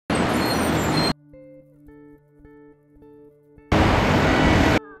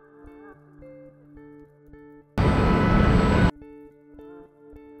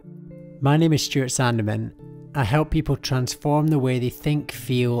My name is Stuart Sandeman. I help people transform the way they think,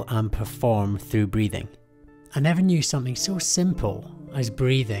 feel and perform through breathing. I never knew something so simple as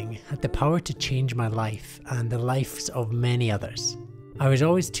breathing had the power to change my life and the lives of many others. I was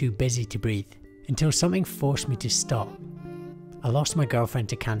always too busy to breathe until something forced me to stop. I lost my girlfriend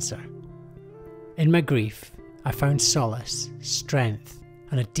to cancer. In my grief, I found solace, strength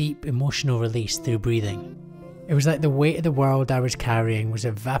and a deep emotional release through breathing. It was like the weight of the world I was carrying was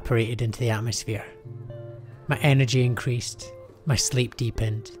evaporated into the atmosphere. My energy increased, my sleep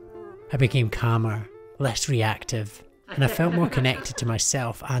deepened, I became calmer, less reactive, and I felt more connected to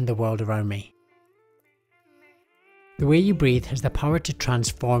myself and the world around me. The way you breathe has the power to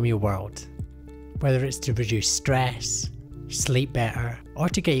transform your world, whether it's to reduce stress, sleep better, or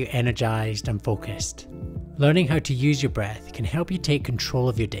to get you energized and focused. Learning how to use your breath can help you take control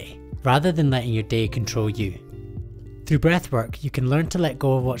of your day, rather than letting your day control you. Through breathwork, you can learn to let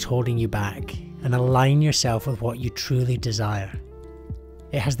go of what's holding you back and align yourself with what you truly desire.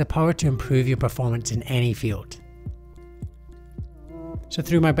 It has the power to improve your performance in any field. So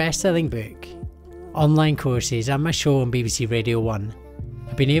through my best-selling book, online courses and my show on BBC Radio 1,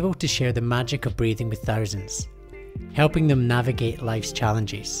 I've been able to share the magic of breathing with thousands, helping them navigate life's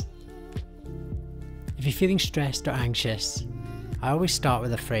challenges. If you're feeling stressed or anxious, I always start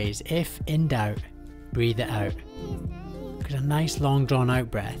with a phrase, if in doubt, breathe it out. Because a nice long drawn out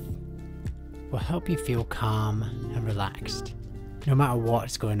breath will help you feel calm and relaxed, no matter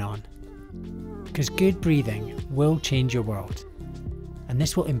what's going on. Because good breathing will change your world, and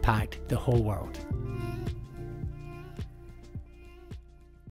this will impact the whole world.